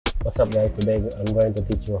What's up guys, today I'm going to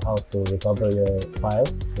teach you how to recover your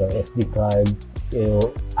files, your SD card.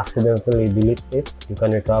 You accidentally delete it, you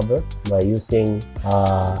can recover by using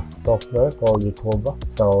software called Recuva.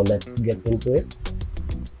 So let's get into it.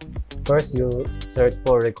 First, you search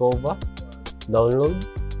for Recuva, download,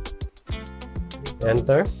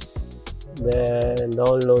 enter, then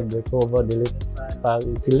download Recuva delete file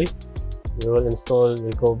easily. You will install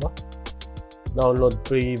Recuva. Download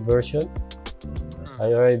free version. I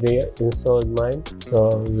already installed mine,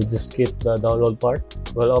 so you just skip the download part.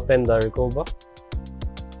 We'll open the Recuva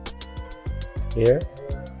here.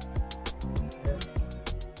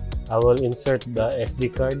 I will insert the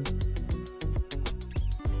SD card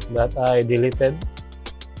that I deleted.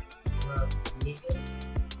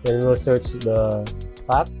 Then we'll search the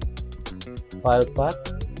path, file path,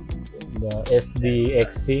 the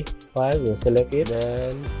SDXC file. We'll select it,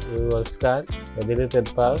 then we will scan the deleted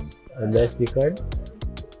files on the SD card.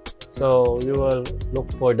 So you will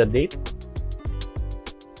look for the date.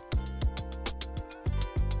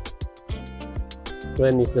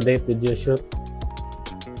 When is the date did you shoot?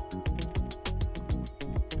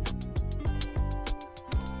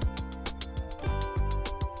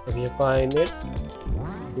 If you find it,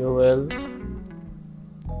 you will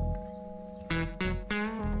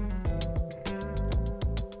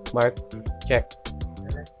mark check.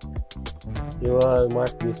 You will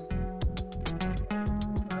mark this.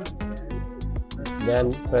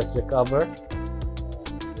 Then press recover.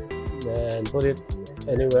 Then put it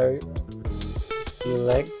anywhere you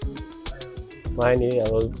like. Mine,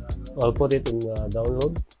 I'll put it in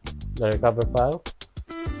download, the recover files,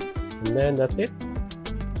 and then that's it.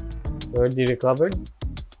 It's already recovered.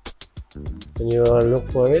 When you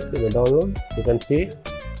look for it in the download, you can see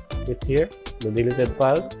it's here, the deleted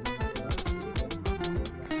files.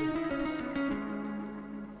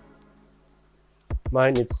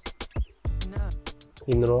 Mine it's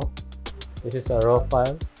in raw. This is a raw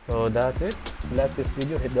file. So that's it. If you like this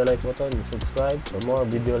video, hit the like button and subscribe for more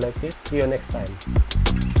video like this. See you next time.